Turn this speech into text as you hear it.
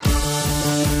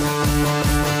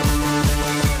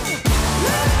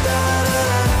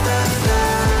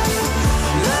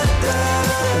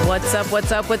What's up,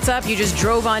 what's up, what's up? You just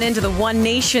drove on into the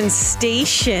OneNation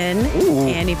station. Ooh.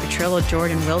 Andy Petrillo,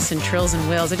 Jordan Wilson, Trills and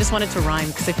Wills. I just wanted to rhyme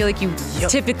because I feel like you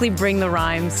typically bring the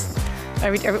rhymes. Are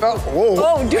we going to do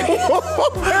For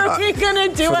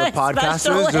a the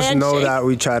podcasters, just know that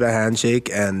we tried a handshake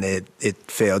and it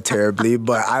failed terribly.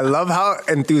 But I love how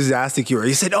enthusiastic you were.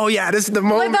 You said, "Oh yeah, this is the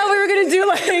moment." I thought we were going to do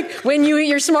like when you eat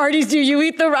your Smarties, do you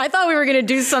eat the? I thought we were going to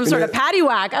do some sort of patty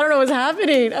whack. I don't know what's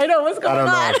happening. I know what's going on.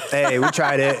 I don't know. Hey, we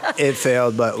tried it. It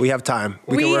failed, but we have time.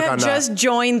 We can work on that. We have just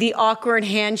joined the awkward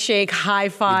handshake high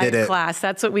five class.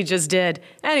 That's what we just did.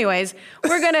 Anyways,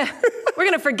 we're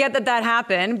gonna forget that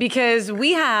happened because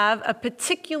we have a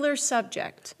particular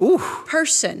subject,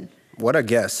 person. What a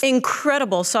guess.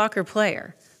 Incredible soccer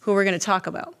player who we're going to talk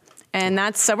about. And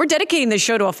that's, we're dedicating this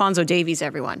show to Alphonso Davies,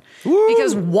 everyone. Woo.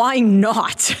 Because why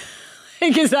not?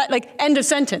 Because that, end of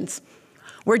sentence.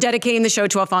 We're dedicating the show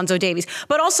to Alphonso Davies.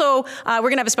 But also, we're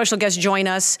going to have a special guest join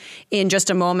us in just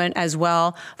a moment as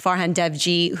well, Farhan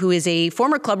Devji, who is a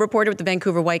former club reporter with the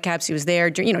Vancouver Whitecaps. He was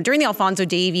there during the Alphonso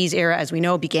Davies era, as we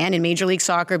know, began in Major League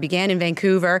Soccer, began in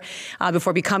Vancouver,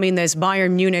 before becoming this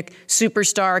Bayern Munich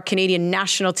superstar, Canadian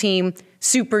national team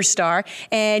superstar.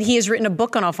 And he has written a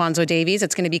book on Alphonso Davies.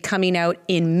 It's going to be coming out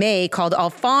in May called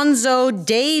Alphonso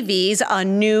Davies, A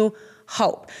New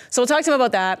Hope. So we'll talk to him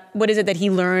about that. What is it that he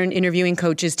learned interviewing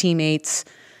coaches, teammates,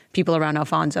 people around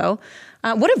Alphonso?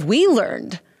 What have we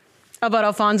learned about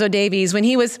Alphonso Davies when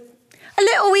he was a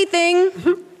little wee thing,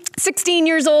 16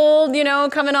 years old,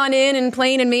 coming on in and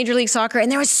playing in Major League Soccer,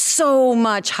 and there was so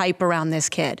much hype around this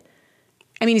kid.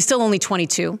 I mean, he's still only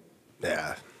 22.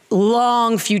 Yeah.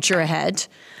 Long future ahead.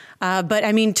 But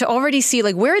I mean, to already see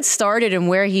where it started and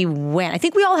where he went, I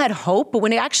think we all had hope, but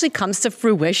when it actually comes to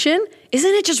fruition,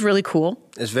 isn't it just really cool?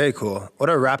 It's very cool. What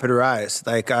a rapid rise.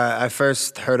 I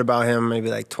first heard about him maybe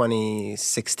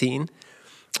 2016.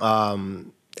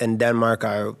 In Denmark,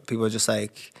 people were just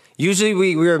usually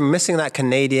we were missing that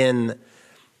Canadian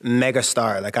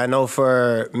megastar. I know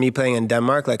for me playing in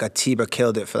Denmark, Atiba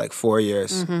killed it for 4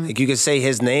 years. Mm-hmm. You could say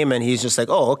his name and he's just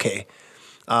oh, okay.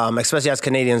 Especially as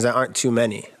Canadians, there aren't too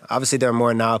many. Obviously, there are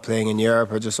more now playing in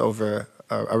Europe or just over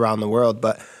around the world.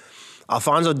 But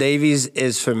Alphonso Davies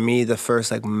is, for me, the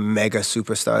first mega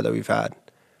superstar that we've had.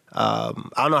 I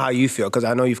don't know how you feel, because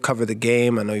I know you've covered the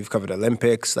game. I know you've covered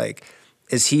Olympics.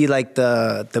 Is he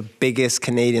the biggest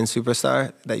Canadian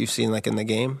superstar that you've seen in the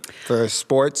game for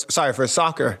sports? Sorry, for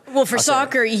soccer. Well, for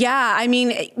soccer, yeah. I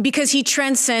mean, because he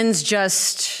transcends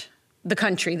just the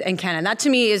country and Canada. That to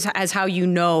me is as how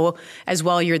as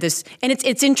well you're this. And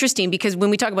it's interesting because when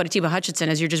we talk about Atiba Hutchinson,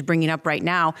 as you're just bringing up right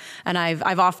now, and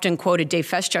I've often quoted Dave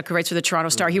Feschuk, who writes for the Toronto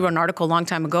Star. He wrote an article a long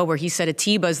time ago where he said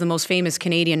Atiba is the most famous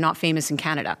Canadian, not famous in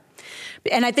Canada.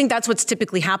 And I think that's what's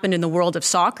typically happened in the world of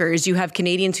soccer is you have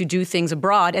Canadians who do things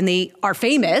abroad and they are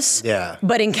famous. Yeah.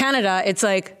 But in Canada, it's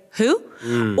who?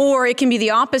 Or it can be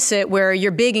the opposite where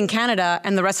you're big in Canada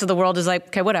and the rest of the world is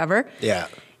okay, whatever. Yeah.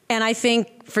 And I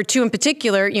think for two in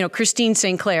particular, Christine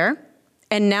St. Clair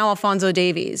and now Alphonso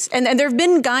Davies. And there have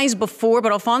been guys before,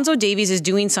 but Alphonso Davies is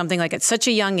doing something at such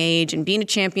a young age and being a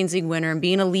Champions League winner and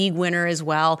being a league winner as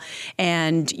well.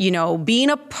 And, being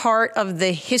a part of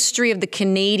the history of the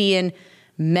Canadian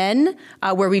men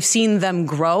where we've seen them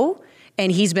grow.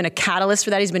 And he's been a catalyst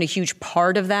for that. He's been a huge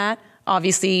part of that.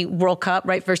 Obviously, World Cup,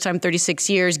 right? First time 36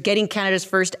 years, getting Canada's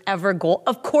first ever goal.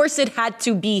 Of course, it had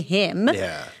to be him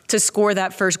to score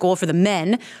that first goal for the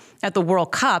men at the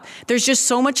World Cup. There's just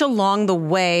so much along the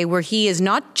way where he is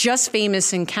not just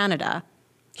famous in Canada.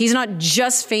 He's not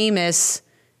just famous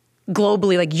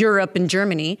globally, like Europe and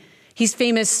Germany. He's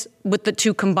famous with the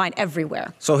two combined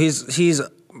everywhere. So he's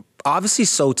obviously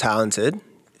so talented,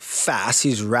 fast,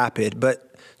 he's rapid.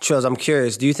 But, Trills, I'm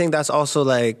curious, do you think that's also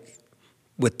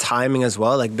with timing as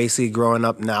well, basically growing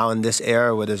up now in this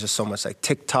era where there's just so much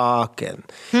TikTok and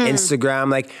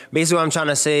Instagram. Basically what I'm trying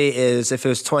to say is if it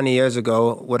was 20 years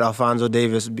ago, would Alphonso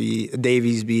Davies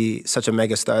be such a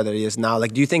megastar that he is now?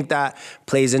 Do you think that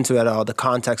plays into it at all, the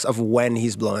context of when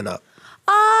he's blowing up?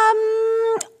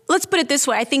 Let's put it this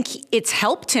way. I think it's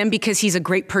helped him because he's a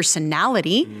great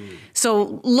personality.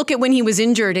 So look at when he was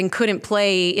injured and couldn't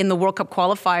play in the World Cup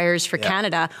qualifiers for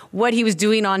Canada. What he was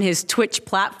doing on his Twitch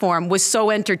platform was so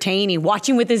entertaining.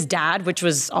 Watching with his dad, which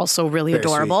was also really Very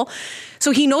adorable. sweet.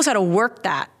 So he knows how to work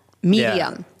that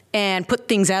medium and put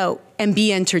things out and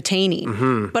be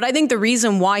entertaining. But I think the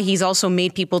reason why he's also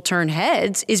made people turn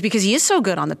heads is because he is so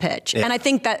good on the pitch. And I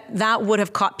think that would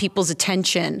have caught people's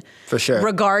attention. For sure.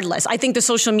 Regardless. I think the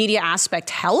social media aspect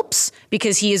helps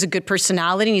because he is a good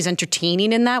personality and he's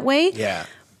entertaining in that way. Yeah.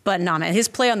 But no, man, his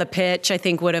play on the pitch, I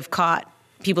think, would have caught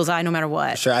people's eye no matter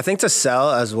what. Sure. I think to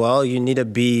sell as well, you need to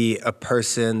be a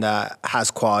person that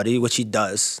has quality, which he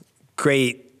does.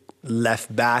 Great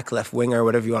left back, left winger,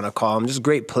 whatever you want to call him. Just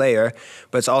great player,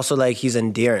 but it's also like he's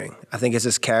endearing. I think it's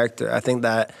his character. I think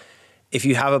that if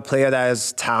you have a player that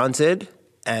is talented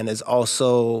and is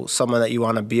also someone that you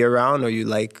want to be around or you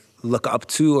like look up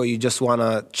to or you just want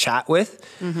to chat with,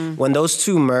 when those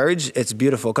two merge, it's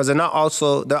beautiful because they're not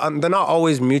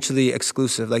always mutually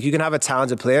exclusive. Like you can have a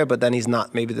talented player, but then he's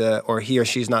not maybe he or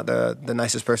she's not the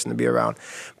nicest person to be around.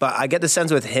 But I get the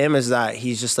sense with him is that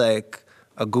he's just like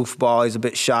a goofball. He's a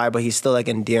bit shy, but he's still like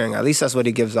endearing. At least that's what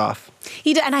he gives off.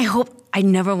 And I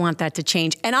never want that to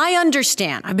change. And I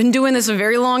understand, I've been doing this a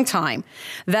very long time,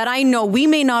 that I know we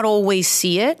may not always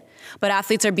see it, but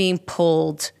athletes are being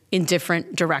pulled in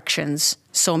different directions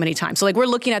so many times. So like we're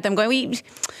looking at them going,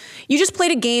 you just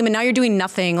played a game and now you're doing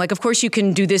nothing. Like, of course you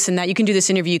can do this and that. You can do this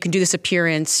interview. You can do this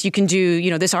appearance. You can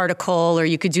do, this article or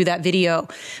you could do that video.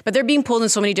 But they're being pulled in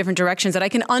so many different directions that I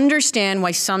can understand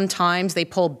why sometimes they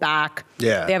pull back.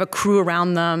 Yeah. They have a crew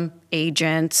around them,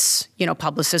 agents,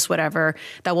 publicists, whatever,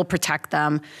 that will protect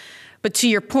them. But to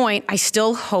your point, I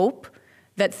still hope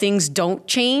that things don't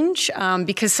change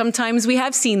because sometimes we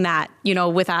have seen that,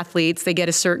 with athletes. They get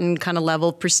a certain kind of level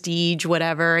of prestige,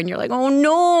 whatever, and you're like, oh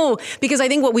no. Because I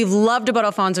think what we've loved about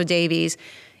Alphonso Davies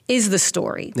is the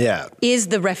story, is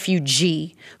the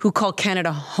refugee who called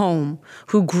Canada home,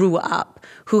 who grew up,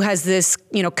 who has this,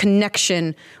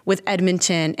 connection with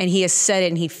Edmonton, and he has said it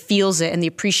and he feels it and the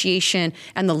appreciation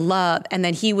and the love. And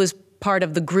then he was part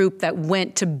of the group that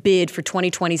went to bid for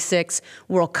 2026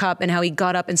 World Cup and how he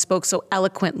got up and spoke so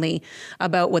eloquently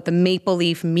about what the maple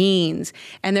leaf means.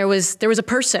 And there was a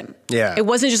person. Yeah. It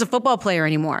wasn't just a football player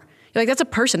anymore. You're like, that's a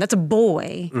person, that's a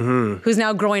boy who's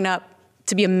now growing up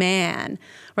to be a man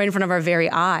right in front of our very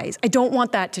eyes. I don't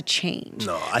want that to change.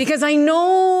 No, because I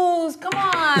know, come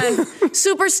on,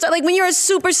 superstar, like when you're a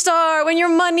superstar, when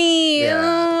you're money,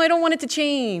 I don't want it to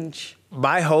change.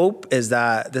 My hope is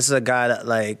that this is a guy that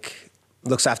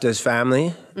looks after his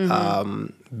family.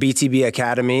 BTB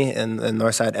Academy in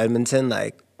Northside Edmonton,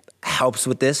 helps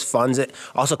with this, funds it,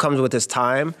 also comes with his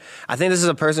time. I think this is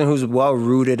a person who's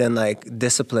well-rooted in,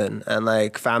 discipline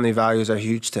and, family values are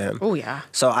huge to him. Oh, yeah.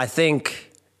 So I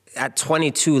think at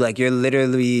 22, you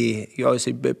always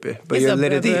say bippe, but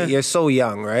you're so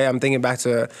young, right? I'm thinking back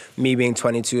to me being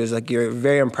 22, is you're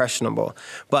very impressionable.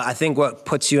 But I think what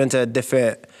puts you into a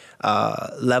different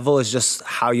level is just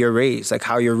how you're raised,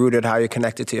 how you're rooted, how you're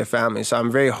connected to your family. So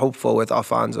I'm very hopeful with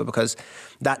Alphonso because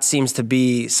that seems to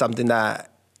be something that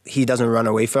he doesn't run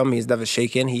away from. He's never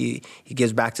shaken. He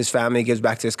gives back to his family, gives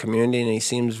back to his community, and he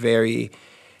seems very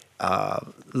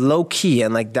low-key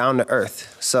and down to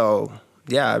earth. So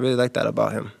yeah, I really like that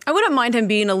about him. I wouldn't mind him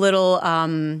being a little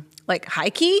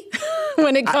high-key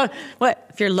when it comes. What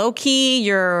if you're low-key?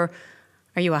 Are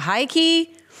you a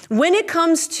high-key? When it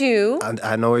comes to...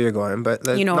 I know where you're going, but...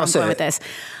 where I'm going with this.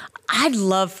 I'd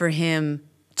love for him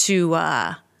to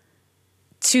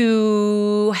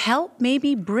help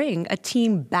maybe bring a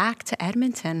team back to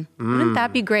Edmonton. Wouldn't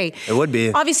that be great? It would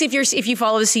be. Obviously, if you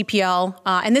follow the CPL,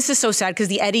 and this is so sad because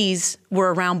the Eddies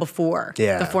were around before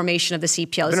the formation of the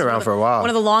CPL. Been around for a while. One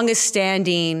of the longest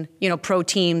standing, pro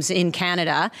teams in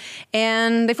Canada,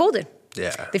 and they folded.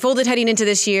 Yeah. They folded heading into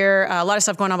this year. A lot of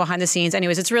stuff going on behind the scenes.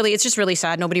 Anyways, it's just really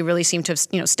sad. Nobody really seemed to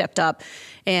have, stepped up,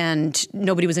 and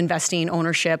nobody was investing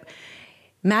ownership.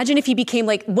 Imagine if he became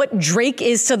what Drake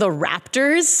is to the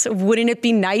Raptors. Wouldn't it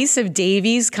be nice if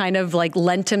Davies kind of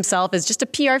lent himself as just a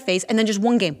PR face and then just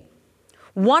one game,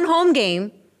 one home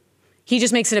game, he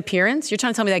just makes an appearance? You're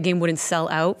trying to tell me that game wouldn't sell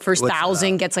out? First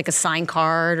 1,000 gets a signed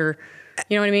card, or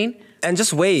you know what I mean? And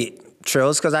just wait,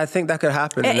 Trills, because I think that could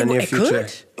happen in the near future.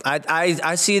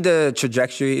 I see the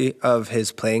trajectory of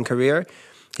his playing career.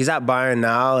 He's at Bayern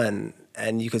now,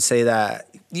 and you could say that,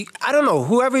 I don't know,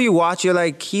 whoever you watch,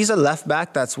 you're he's a left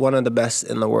back that's one of the best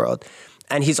in the world.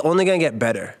 And he's only going to get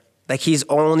better. He's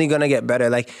only going to get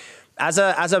better. As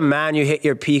a man, you hit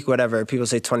your peak, whatever. People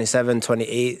say 27,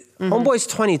 28. Homeboy's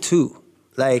 22.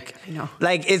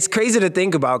 It's crazy to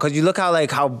think about because you look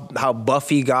how buff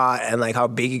he got and how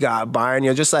big he got at Bayern.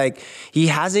 You're just he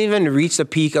hasn't even reached the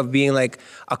peak of being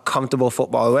a comfortable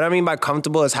footballer. What I mean by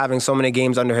comfortable is having so many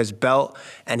games under his belt,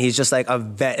 and he's just a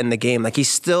vet in the game. He's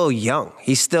still young.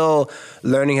 He's still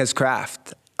learning his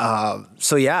craft.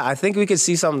 So yeah, I think we could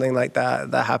see something like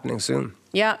that happening soon.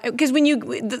 Yeah, because when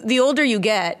the older you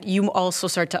get, you also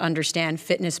start to understand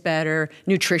fitness better,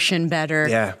 nutrition better.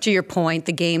 Yeah. To your point,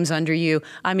 the game's under you.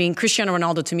 I mean, Cristiano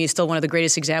Ronaldo to me is still one of the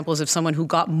greatest examples of someone who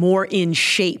got more in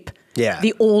shape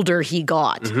the older he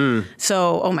got.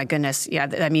 So, oh my goodness. Yeah,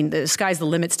 I mean, the sky's the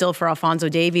limit still for Alphonso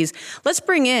Davies. Let's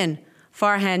bring in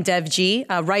Farhan Devji,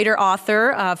 a writer,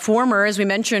 author, former, as we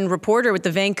mentioned, reporter with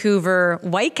the Vancouver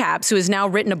Whitecaps, who has now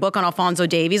written a book on Alphonso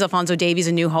Davies, Alphonso Davies,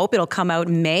 A New Hope. It'll come out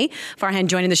in May. Farhan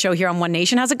joining the show here on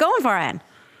OneNation. How's it going, Farhan?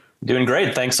 Doing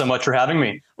great. Thanks so much for having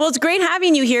me. Well, it's great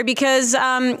having you here because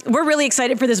we're really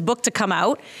excited for this book to come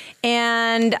out,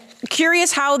 and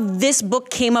curious how this book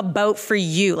came about for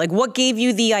you. Like, what gave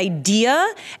you the idea,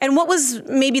 and what was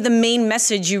maybe the main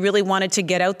message you really wanted to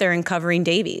get out there in covering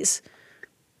Davies?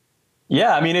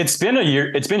 Yeah, I mean, it's been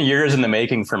years in the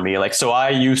making for me. Like, so I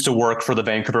used to work for the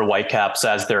Vancouver Whitecaps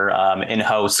as their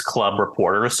in-house club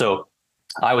reporter. So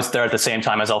I was there at the same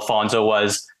time as Alphonso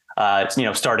was,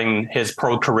 starting his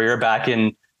pro career back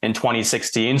in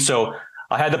 2016. So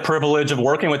I had the privilege of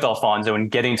working with Alphonso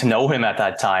and getting to know him at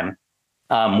that time.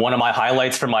 One of my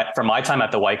highlights from my time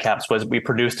at the Whitecaps was we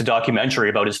produced a documentary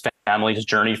about his family's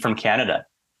journey from Canada,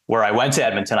 where I went to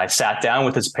Edmonton. I sat down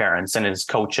with his parents and his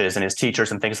coaches and his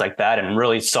teachers and things like that, and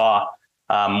really saw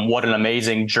what an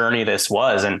amazing journey this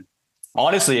was. And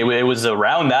honestly, it was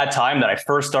around that time that I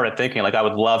first started thinking, like, I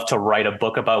would love to write a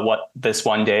book about what this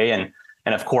one day. And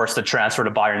of course, the transfer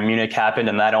to Bayern Munich happened,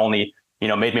 and that only,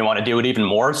 made me want to do it even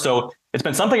more. So it's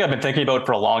been something I've been thinking about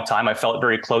for a long time. I felt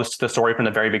very close to the story from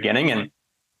the very beginning. And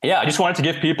yeah, I just wanted to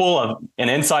give people an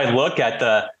inside look at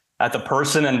the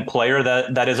person and player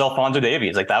that is Alphonso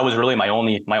Davies. Like, that was really my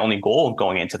only goal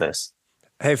going into this.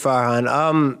 Hey,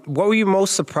 Farhan, what were you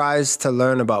most surprised to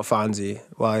learn about Fonzie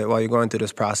while you're going through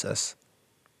this process?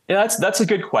 Yeah, that's a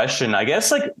good question. I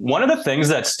guess, like, one of the things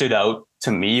that stood out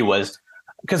to me was,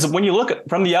 because when you look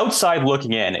from the outside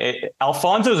looking in,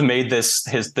 Alphonso's made this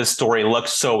story look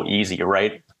so easy,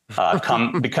 right?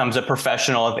 Becomes a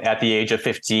professional at the age of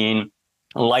 15,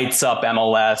 lights up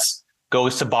MLS,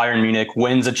 goes to Bayern Munich,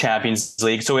 wins a Champions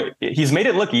League. So he's made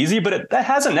it look easy, but that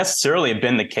hasn't necessarily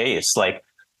been the case. Like,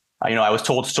 I was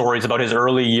told stories about his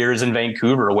early years in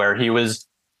Vancouver where he was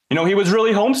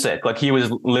really homesick. Like, he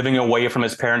was living away from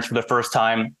his parents for the first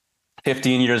time,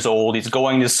 15 years old. He's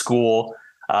going to school,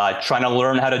 trying to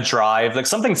learn how to drive, like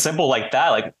something simple like that.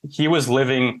 Like, he was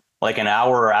living like an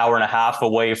hour or hour and a half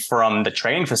away from the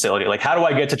training facility. Like, how do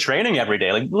I get to training every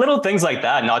day? Like, little things like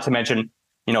that, not to mention,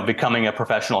 becoming a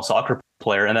professional soccer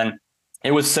player. And then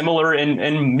it was similar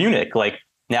in Munich. Like,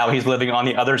 now he's living on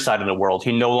the other side of the world.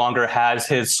 He no longer has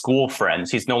his school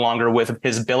friends. He's no longer with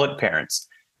his billet parents.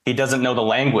 He doesn't know the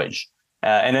language.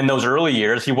 And in those early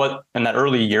years, he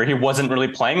wasn't really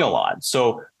playing a lot.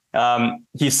 So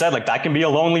he said, like, that can be a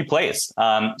lonely place.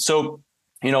 So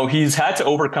he's had to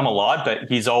overcome a lot, but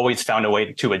he's always found a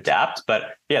way to adapt.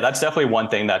 But yeah, that's definitely one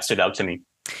thing that stood out to me.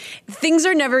 Things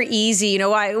are never easy.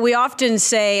 We often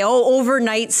say,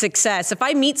 overnight success. If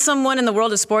I meet someone in the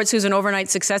world of sports who's an overnight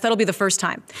success, that'll be the first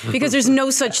time, because there's no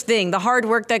such thing. The hard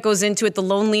work that goes into it, the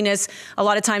loneliness, a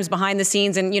lot of times behind the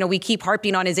scenes. And, we keep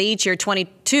harping on his age here,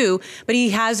 22, but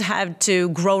he has had to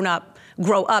grow up,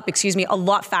 a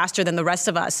lot faster than the rest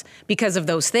of us because of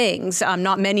those things.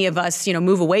 Not many of us,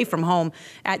 move away from home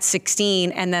at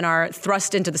 16 and then are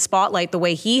thrust into the spotlight the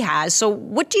way he has. So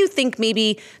what do you think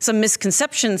maybe some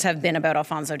misconceptions have been about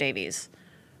Alphonso Davies?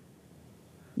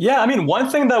 Yeah, I mean, one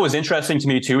thing that was interesting to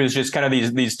me too is just kind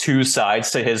of these two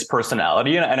sides to his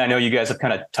personality. And I know you guys have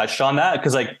kind of touched on that,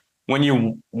 because, like, when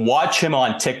you watch him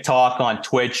on TikTok, on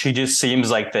Twitch, he just seems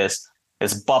like this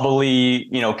bubbly,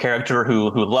 character who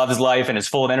loves life and is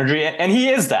full of energy. And he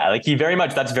is that. Like,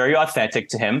 that's very authentic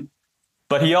to him.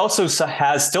 But he also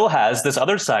still has this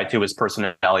other side to his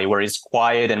personality where he's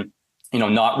quiet and,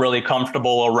 not really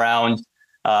comfortable around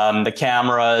the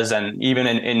cameras, and even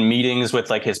in meetings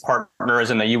with, like, his partners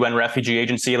in the UN Refugee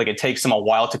Agency. Like, it takes him a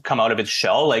while to come out of his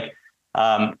shell. Like,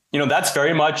 that's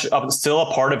very much still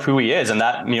a part of who he is. And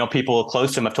that, people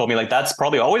close to him have told me, like, that's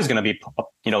probably always going to be,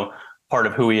 part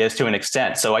of who he is to an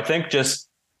extent. So I think just,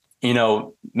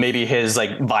 maybe his,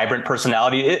 like, vibrant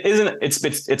personality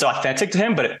it's authentic to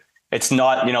him, but it's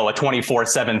not, a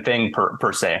 24/7 thing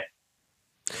per se.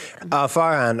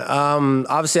 Farhan,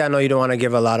 obviously I know you don't want to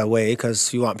give a lot away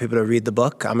because you want people to read the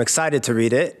book. I'm excited to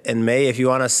read it in May. If you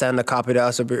want to send a copy to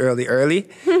us a bit early,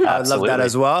 I'd love that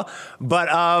as well.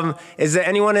 But is there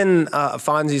anyone in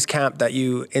Fonzie's camp that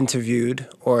you interviewed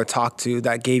or talked to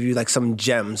that gave you, like, some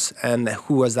gems, and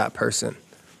who was that person?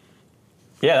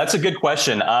 Yeah, that's a good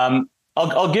question.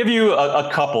 I'll give you a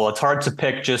couple. It's hard to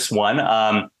pick just one.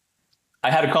 I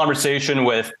had a conversation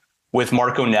with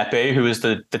Marco Neppe, who is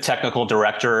the technical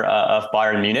director of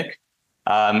Bayern Munich.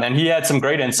 And he had some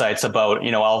great insights about,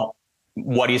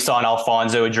 what he saw in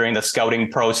Alphonso during the scouting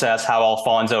process, how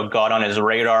Alphonso got on his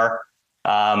radar.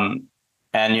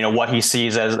 and what he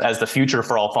sees as the future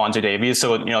for Alphonso Davies.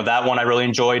 So that one I really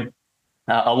enjoyed.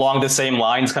 Along the same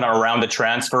lines, kind of around the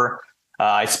transfer,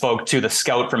 I spoke to the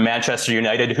scout from Manchester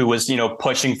United who was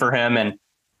pushing for him, and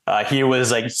he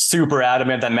was like super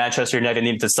adamant that Manchester United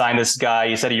needed to sign this guy.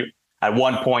 He said at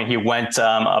one point he went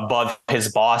above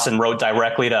his boss and wrote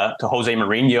directly to Jose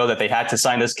Mourinho that they had to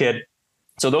sign this kid.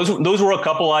 So those were a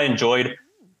couple I enjoyed.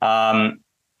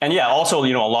 And yeah, also, a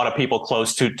lot of people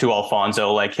close to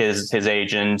Alphonso, like his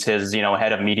agent, his,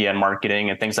 head of media and marketing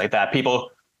and things like that.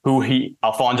 People who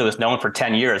Alphonso is known for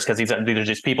 10 years because these are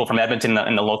just people from Edmonton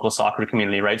in the local soccer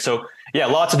community, right? So yeah,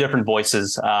 lots of different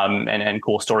voices and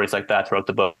cool stories like that throughout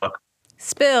the book.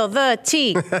 Spill the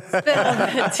tea. Spill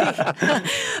the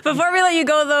tea. Before we let you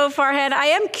go, though, Farhan, I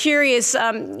am curious,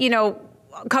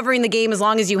 covering the game as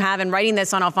long as you have and writing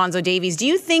this on Alphonso Davies, do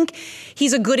you think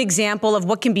he's a good example of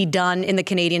what can be done in the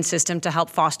Canadian system to help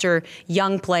foster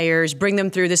young players, bring them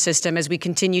through the system as we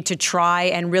continue to try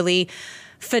and really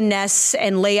finesse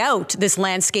and lay out this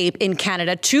landscape in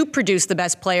Canada to produce the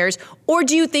best players? Or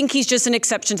do you think he's just an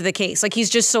exception to the case? Like, he's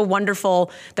just so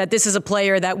wonderful that this is a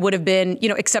player that would have been,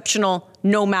 exceptional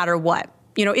no matter what?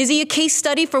 Is he a case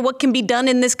study for what can be done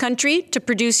in this country to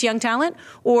produce young talent?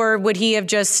 Or would he have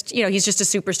just, he's just a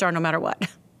superstar no matter what?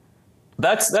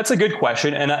 That's a good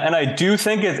question. And I do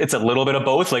think it's a little bit of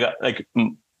both. Like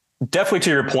definitely to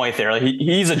your point there,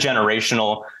 he's a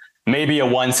generational, maybe a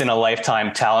once in a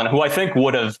lifetime talent who I think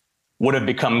would have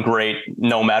become great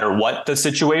no matter what the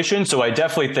situation. So I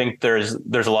definitely think there's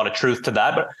a lot of truth to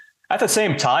that. But at the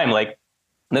same time, like,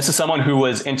 this is someone who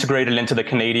was integrated into the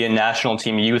Canadian national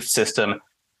team youth system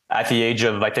at the age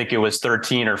of, I think it was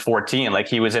 13 or 14. Like,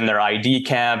 he was in their ID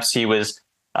camps. He was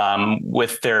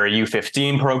with their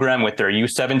U15 program, with their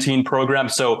U17 program.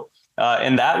 So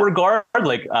in that regard,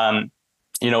 like,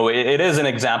 it is an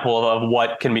example of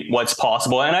what's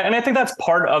possible. And I think that's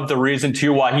part of the reason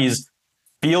too, why he's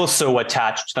feels so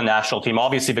attached to the national team,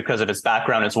 obviously because of his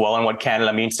background as well and what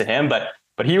Canada means to him. But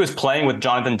he was playing with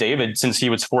Jonathan David since he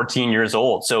was 14 years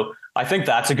old. So I think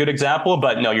that's a good example.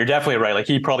 But no, you're definitely right. Like,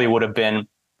 he probably would have been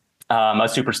a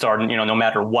superstar, no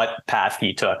matter what path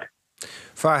he took.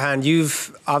 Farhan,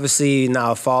 you've obviously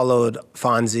now followed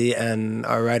Fonzie and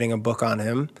are writing a book on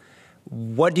him.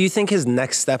 What do you think his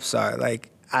next steps are? Like,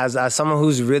 as someone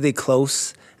who's really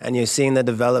close and you're seeing the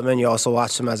development, you also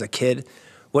watched him as a kid.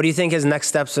 What do you think his next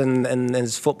steps in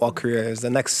his football career is, the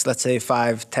next, let's say,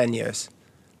 5-10 years?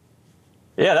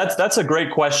 Yeah, that's a great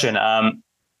question. As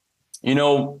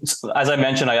I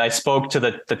mentioned, I spoke to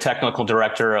the technical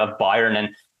director of Bayern,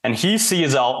 and he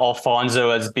sees Alphonso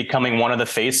as becoming one of the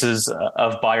faces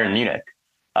of Bayern Munich,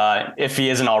 if he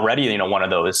isn't already, one of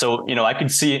those. So, I could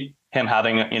see him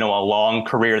having, a long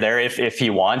career there if he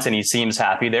wants, and he seems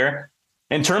happy there.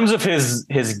 In terms of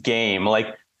his game,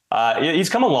 like, he's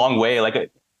come a long way.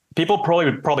 Like, people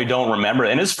probably don't remember,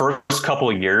 in his first couple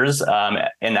of years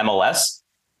in MLS,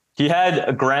 he had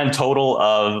a grand total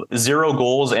of 0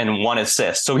 goals and 1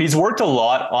 assist. So he's worked a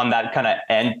lot on that kind of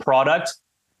end product.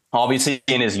 Obviously,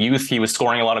 in his youth, he was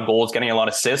scoring a lot of goals, getting a lot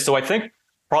of assists. So I think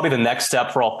probably the next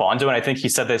step for Alphonso, and I think he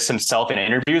said this himself in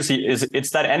interviews, it's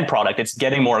that end product. It's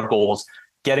getting more goals,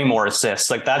 getting more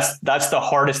assists. Like, that's the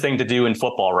hardest thing to do in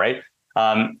football, right?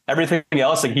 Everything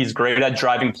else, like, he's great at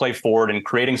driving play forward and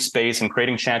creating space and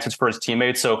creating chances for his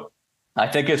teammates. So I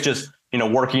think it's just,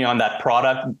 working on that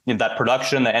product, that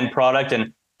production, the end product,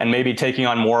 and maybe taking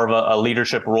on more of a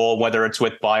leadership role, whether it's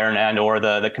with Bayern and or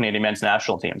the Canadian men's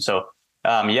national team. So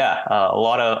a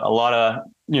lot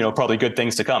of probably good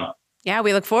things to come. Yeah,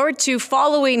 we look forward to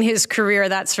following his career,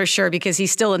 that's for sure, because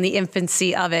he's still in the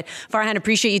infancy of it. Farhan,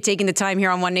 appreciate you taking the time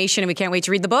here on OneNation, and we can't wait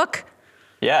to read the book.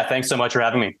 Yeah, thanks so much for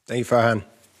having me. Thank you, Farhan.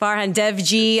 Farhan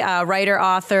Devji, writer,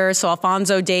 author. So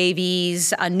Alphonso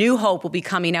Davies, A New Hope will be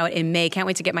coming out in May. Can't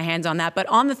wait to get my hands on that. But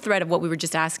on the thread of what we were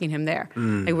just asking him there,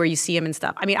 like where you see him and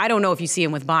stuff. I mean, I don't know if you see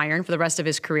him with Bayern for the rest of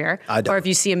his career, or if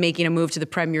you see him making a move to the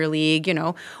Premier League,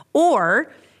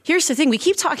 or here's the thing. We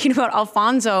keep talking about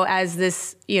Alphonso as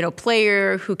this,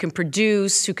 player who can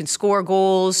produce, who can score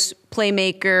goals,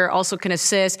 playmaker, also can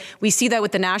assist. We see that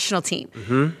with the national team.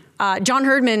 Mm-hmm. John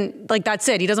Herdman, like, that's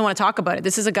it. He doesn't want to talk about it.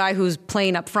 This is a guy who's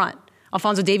playing up front.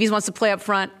 Alphonso Davies wants to play up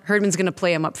front. Herdman's going to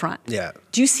play him up front. Yeah.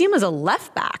 Do you see him as a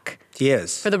left back? He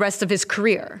is. For the rest of his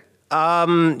career?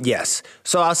 Yes.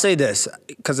 So I'll say this,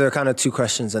 because there are kind of 2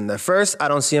 questions in there. First, I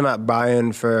don't see him at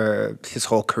Bayern for his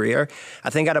whole career. I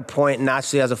think at a point,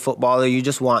 naturally, as a footballer, you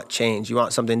just want change. You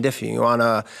want something different. You want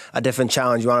a different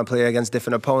challenge. You want to play against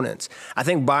different opponents. I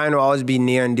think Bayern will always be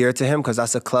near and dear to him, because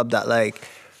that's a club that, like,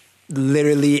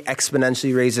 literally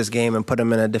exponentially raised his game and put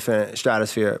him in a different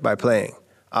stratosphere by playing.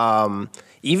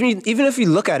 Even if you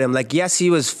look at him, like, yes, he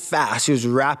was fast, he was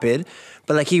rapid,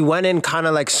 but like he went in kind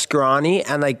of like scrawny,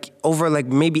 and like over like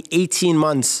maybe 18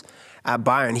 months at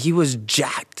Bayern, he was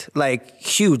jacked, like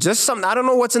huge. There's something, I don't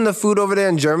know what's in the food over there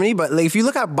in Germany, but like if you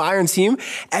look at Bayern's team,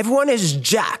 everyone is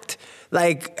jacked,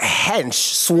 like hench,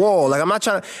 swole. Like I'm not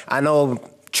trying to, I know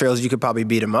Trails, you could probably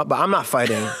beat him up, but I'm not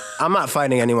fighting. I'm not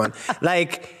fighting anyone.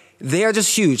 Like, they are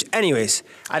just huge. Anyways,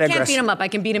 I digress. I can't beat him up. I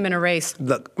can beat him in a race.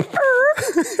 Look.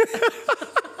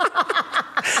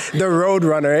 The road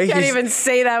runner. Eh? Can't even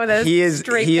say that with a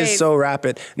straight face. He is so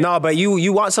rapid. No, but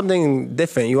you want something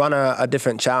different. You want a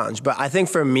different challenge. But I think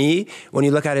for me, when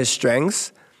you look at his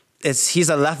strengths, he's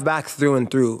a left back through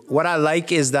and through. What I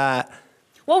like is that...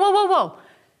 Whoa.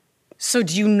 So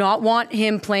do you not want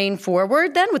him playing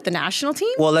forward then with the national team?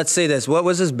 Well, let's say this. What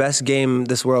was his best game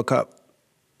this World Cup?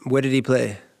 Where did he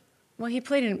play? Well, he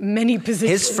played in many positions.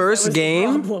 His first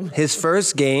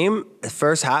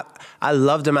half, I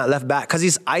loved him at left back because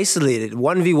he's isolated.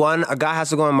 1v1, a guy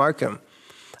has to go and mark him.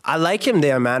 I like him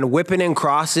there, man. Whipping in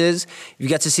crosses. You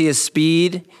get to see his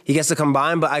speed. He gets to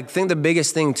combine. But I think the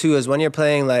biggest thing, too, is when you're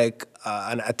playing like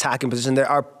an attacking position, there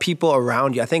are people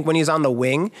around you. I think when he's on the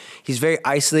wing, he's very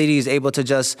isolated. He's able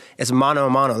to it's mano a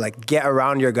mano, like get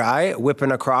around your guy,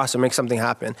 whipping across and make something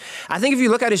happen. I think if you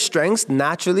look at his strengths,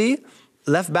 naturally,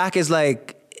 left back is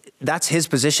like, that's his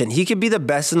position. He could be the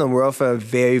best in the world for a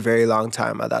very, very long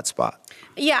time at that spot.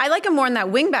 Yeah, I like him more in that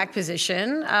wing-back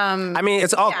position. I mean,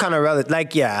 it's all kind of relative.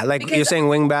 Like, yeah, like because you're saying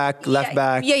wing-back,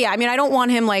 left-back. Yeah. I mean, I don't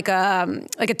want him like a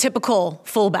typical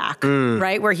fullback,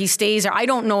 right, where he stays there. I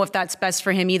don't know if that's best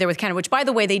for him either with Canada, which, by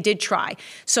the way, they did try.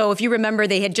 So if you remember,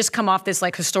 they had just come off this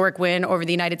like historic win over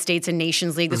the United States in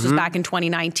Nations League. This was back in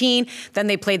 2019. Then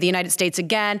they played the United States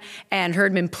again, and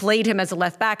Herdman played him as a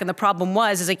left-back. And the problem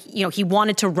is like, he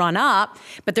wanted to run up,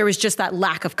 but there was just that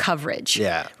lack of coverage.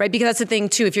 Yeah. Right, because that's the thing,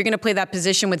 too. If you're going to play that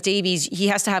position with Davies, he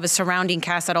has to have a surrounding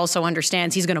cast that also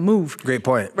understands he's going to move. Great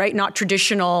point. Right? Not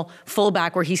traditional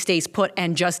fullback where he stays put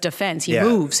and just defends. He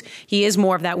moves. He is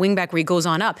more of that wingback where he goes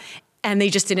on up. And they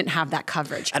just didn't have that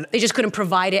coverage. And they just couldn't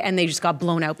provide it, and they just got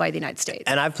blown out by the United States.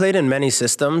 And I've played in many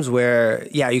systems where,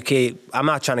 I'm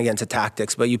not trying to get into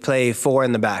tactics, but you play 4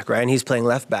 in the back, right? And he's playing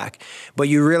left back. But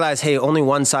you realize, hey, only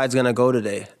one side's going to go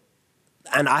today.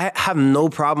 And I have no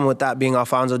problem with that being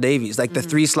Alphonso Davies. Like the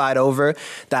 3 slide over,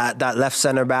 that left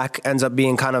center back ends up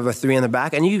being kind of a 3 in the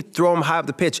back, and you throw him high up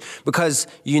the pitch because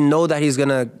you know that he's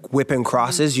gonna whip in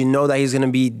crosses, you know that he's gonna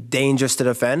be dangerous to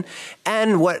defend,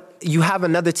 and you have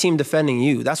another team defending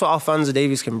you. That's what Alphonso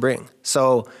Davies can bring.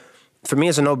 So for me,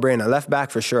 it's a no-brainer. Left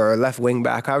back for sure, or left wing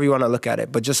back, however you want to look at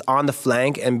it, but just on the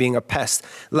flank and being a pest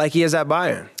like he is at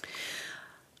Bayern.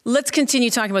 Let's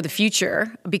continue talking about the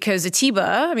future because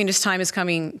Atiba, his time is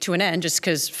coming to an end just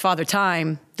because Father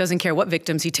Time doesn't care what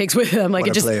victims he takes with him. Like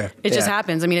it just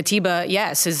happens. Atiba,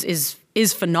 yes,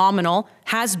 is phenomenal,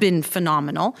 has been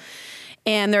phenomenal.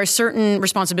 And there are certain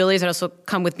responsibilities that also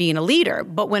come with being a leader.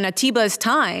 But when Atiba's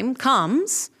time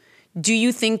comes, do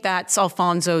you think that's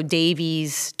Alphonso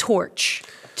Davies' torch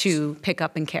to pick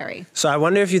up and carry? So I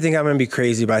wonder if you think I'm going to be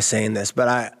crazy by saying this,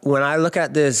 but when I look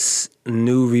at this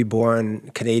new reborn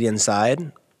Canadian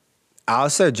side,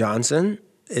 Alistair Johnson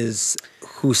is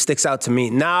who sticks out to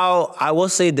me. Now, I will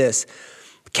say this.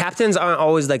 Captains aren't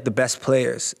always like the best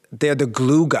players. They're the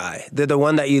glue guy. They're the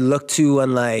one that you look to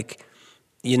and like,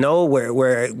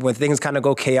 where when things kind of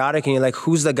go chaotic and you're like,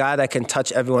 who's the guy that can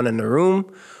touch everyone in the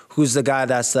room? Who's the guy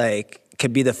that's like,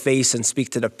 could be the face and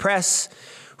speak to the press?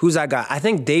 Who's that guy? I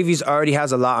think Davies already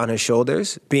has a lot on his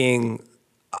shoulders, being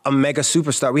a mega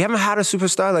superstar. We haven't had a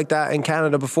superstar like that in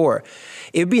Canada before.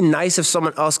 It'd be nice if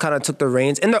someone else kind of took the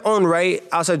reins. In their own right,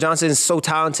 Alistair Johnson is so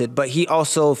talented, but he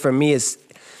also, for me,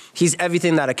 he's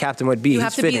everything that a captain would be. You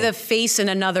have to be the face in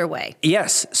another way.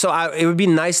 Yes. So it would be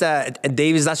nice that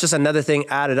Davies, that's just another thing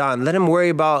added on. Let him worry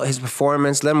about his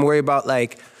performance. Let him worry about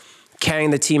like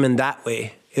carrying the team in that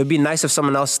way. It would be nice if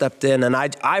someone else stepped in. And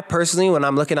I personally, when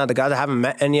I'm looking at the guys, I haven't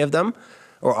met any of them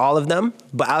or all of them,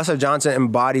 but Alistair Johnson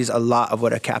embodies a lot of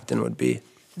what a captain would be.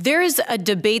 There is a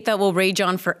debate that will rage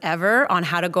on forever on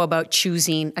how to go about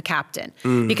choosing a captain.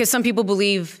 Because some people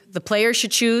believe the player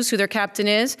should choose who their captain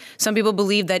is. Some people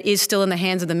believe that is still in the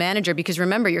hands of the manager. Because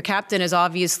remember, your captain is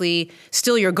obviously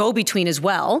still your go-between as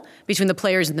well, between the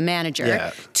players and the manager.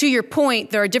 Yeah. To your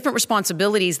point, there are different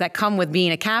responsibilities that come with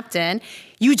being a captain.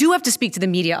 You do have to speak to the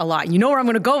media a lot. You know where I'm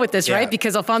going to go with this, right?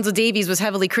 Because Alphonso Davies was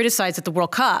heavily criticized at the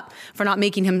World Cup for not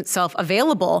making himself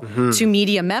available to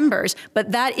media members.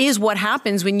 But that is what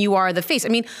happens when you are the face. I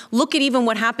mean, look at even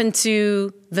what happened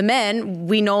to the men.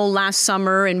 We know last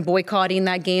summer in boycotting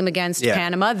that game against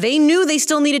Panama, they knew they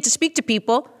still needed to speak to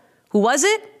people. Who was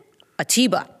it?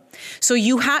 Atiba. So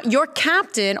your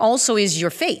captain also is your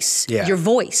face, your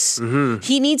voice.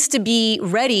 He needs to be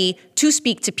ready to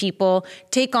speak to people,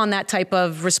 take on that type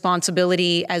of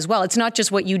responsibility as well. It's not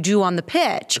just what you do on the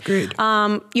pitch. Agreed.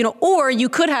 Or you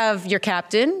could have your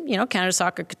captain, Canada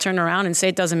Soccer could turn around and say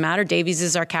it doesn't matter, Davies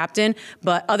is our captain,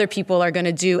 but other people are going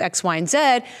to do X, Y, and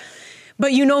Z.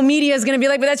 But media is going to be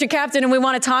like, but that's your captain and we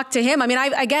want to talk to him. I mean,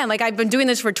 I've been doing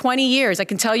this for 20 years. I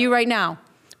can tell you right now,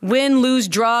 win, lose,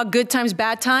 draw, good times,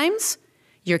 bad times,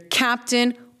 your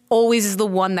captain always is the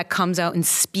one that comes out and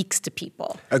speaks to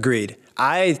people. Agreed.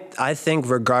 I think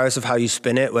regardless of how you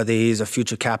spin it, whether he's a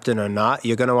future captain or not,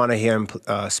 you're going to want to hear him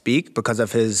speak because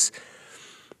of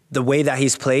the way that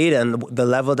he's played and the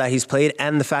level that he's played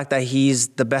and the fact that he's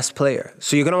the best player.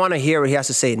 So you're going to want to hear what he has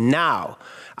to say. Now,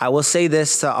 I will say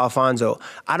this to Alphonso.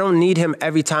 I don't need him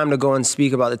every time to go and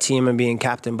speak about the team and being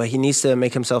captain, but he needs to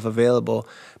make himself available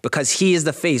because he is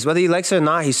the face. Whether he likes it or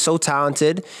not, he's so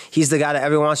talented. He's the guy that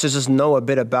everyone wants to just know a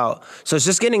bit about. So it's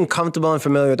just getting comfortable and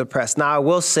familiar with the press. Now, I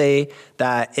will say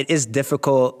that it is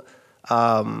difficult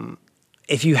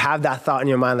if you have that thought in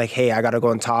your mind, like, hey, I got to go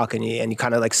and talk, and you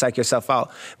kind of like psych yourself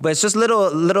out. But it's just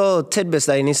little tidbits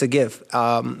that he needs to give.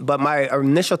 But my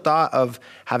initial thought of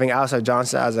having Alistair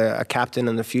Johnston as a captain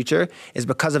in the future is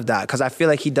because of that, because I feel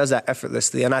like he does that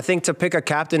effortlessly. And I think to pick a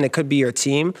captain, it could be your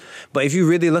team. But if you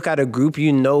really look at a group,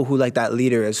 you know who like that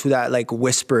leader is, who that like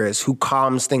whisperer is, who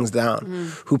calms things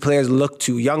down, who players look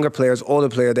to, younger players, older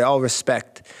players, they all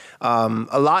respect.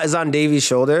 A lot is on Davies'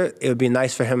 shoulder. It would be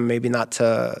nice for him maybe not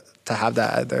to have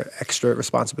that other extra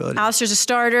responsibility. Alistair's a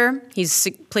starter. He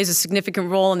plays a significant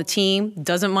role in the team,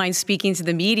 doesn't mind speaking to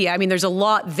the media. I mean, there's a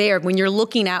lot there when you're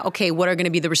looking at, okay, what are going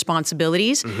to be the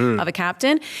responsibilities of a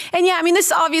captain? And yeah, I mean,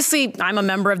 this obviously, I'm a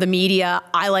member of the media.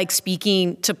 I like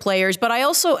speaking to players, but I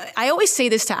always say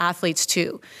this to athletes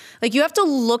too. Like, you have to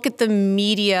look at the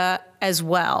media as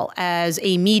well as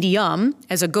a medium,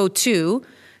 as a go-to,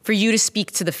 for you to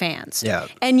speak to the fans. Yeah.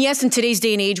 And yes, in today's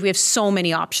day and age, we have so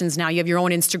many options now. You have your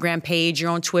own Instagram page, your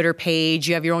own Twitter page,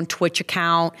 you have your own Twitch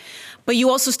account, but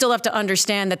you also still have to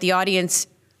understand that the audience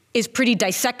is pretty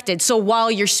dissected. So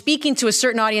while you're speaking to a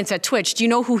certain audience at Twitch, do you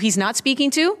know who he's not speaking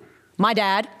to? My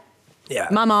dad. Yeah.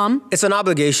 My mom. It's an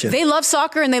obligation. They love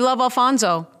soccer and they love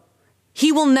Alphonso.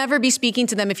 He will never be speaking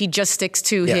to them if he just sticks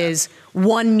to his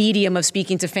one medium of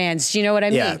speaking to fans. Do you know what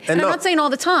I mean? Yeah. And I'm not saying all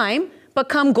the time, but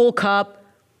come Gold Cup,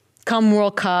 come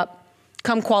World Cup,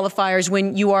 come qualifiers,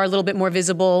 when you are a little bit more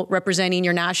visible representing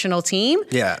your national team,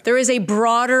 there is a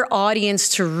broader audience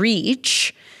to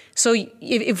reach. So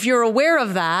if you're aware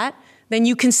of that, then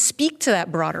you can speak to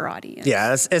that broader audience.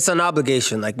 Yeah, it's an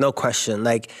obligation, like, no question.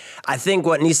 Like, I think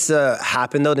what needs to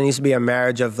happen, though, there needs to be a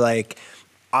marriage of, like,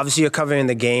 obviously you're covering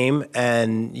the game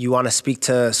and you want to speak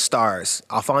to stars.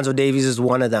 Alphonso Davies is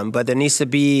one of them, but there needs to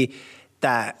be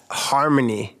that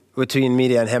harmony between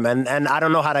media and him. And I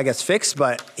don't know how that gets fixed,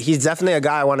 but he's definitely a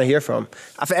guy I want to hear from.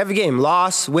 After every game,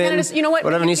 loss, win,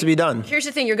 whatever needs to be done. Here's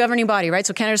the thing, your governing body, right?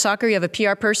 So Canada Soccer, you have a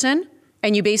PR person,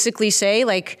 and you basically say,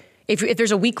 like, if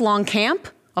there's a week-long camp,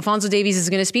 Alphonso Davies is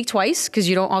going to speak twice, because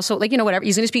you don't also, like, whatever,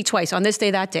 he's going to speak twice, on this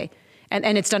day, that day.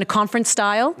 And it's done a conference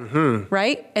style,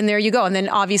 right? And there you go. And then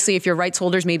obviously if you're rights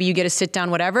holders, maybe you get a sit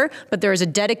down, whatever, but there is a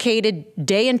dedicated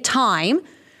day and time,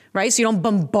 right? So you don't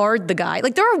bombard the guy.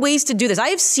 Like, there are ways to do this. I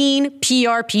have seen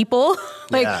PR people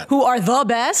who are the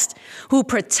best, who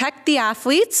protect the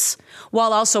athletes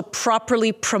while also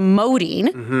properly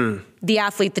promoting the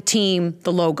athlete, the team,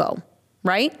 the logo,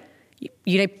 right?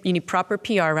 You need proper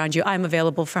PR around you. I'm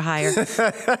available for hire.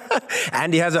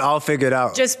 Andy has it all figured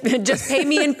out. Just pay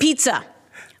me in pizza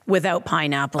without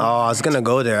pineapple. Oh, I was going to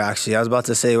go there, actually. I was about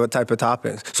to say what type of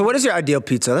toppings. So what is your ideal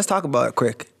pizza? Let's talk about it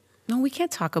quick. No, we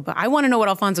can't talk about it. I want to know what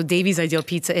Alphonso Davies' ideal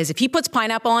pizza is. If he puts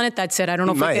pineapple on it, that's it. I don't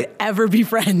know if we could ever be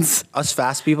friends. Us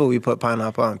fast people, we put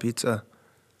pineapple on pizza.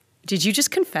 Did you just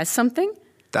confess something?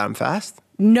 That I'm fast?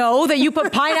 No, that you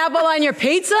put pineapple on your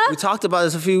pizza? We talked about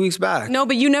this a few weeks back. No,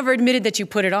 but you never admitted that you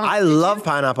put it on. I love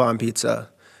pineapple on pizza.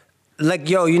 Like,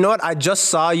 yo, you know what? I just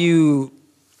saw you...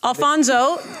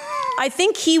 Alphonso, I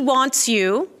think he wants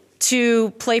you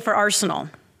to play for Arsenal.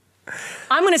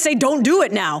 I'm going to say don't do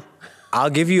it now.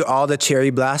 I'll give you all the cherry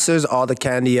blasters, all the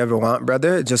candy you ever want,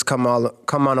 brother. Just come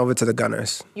on over to the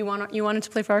Gunners. You want him to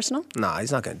play for Arsenal? Nah,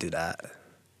 he's not going to do that.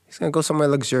 He's going to go somewhere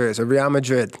luxurious, or Real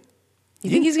Madrid. You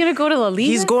think he's going to go to La Liga?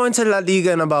 He's going to La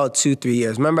Liga in about 2-3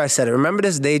 years. Remember I said it. Remember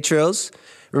this day, Trills?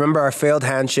 Remember our failed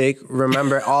handshake?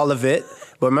 Remember all of it?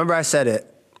 But remember I said it.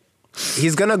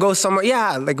 He's going to go somewhere, like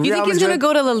Real Madrid. You think he's going to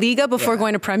go to La Liga before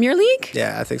going to Premier League?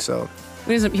 Yeah, I think so.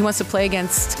 He wants to play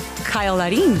against Kyle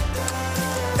Larin.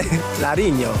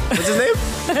 Larinho. What's his name?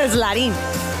 It's Larin.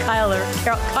 Kyle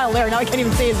Lehrer. Now I can't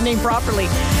even say his name properly.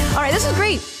 All right, this is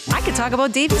great. I could talk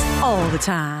about Davies all the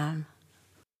time.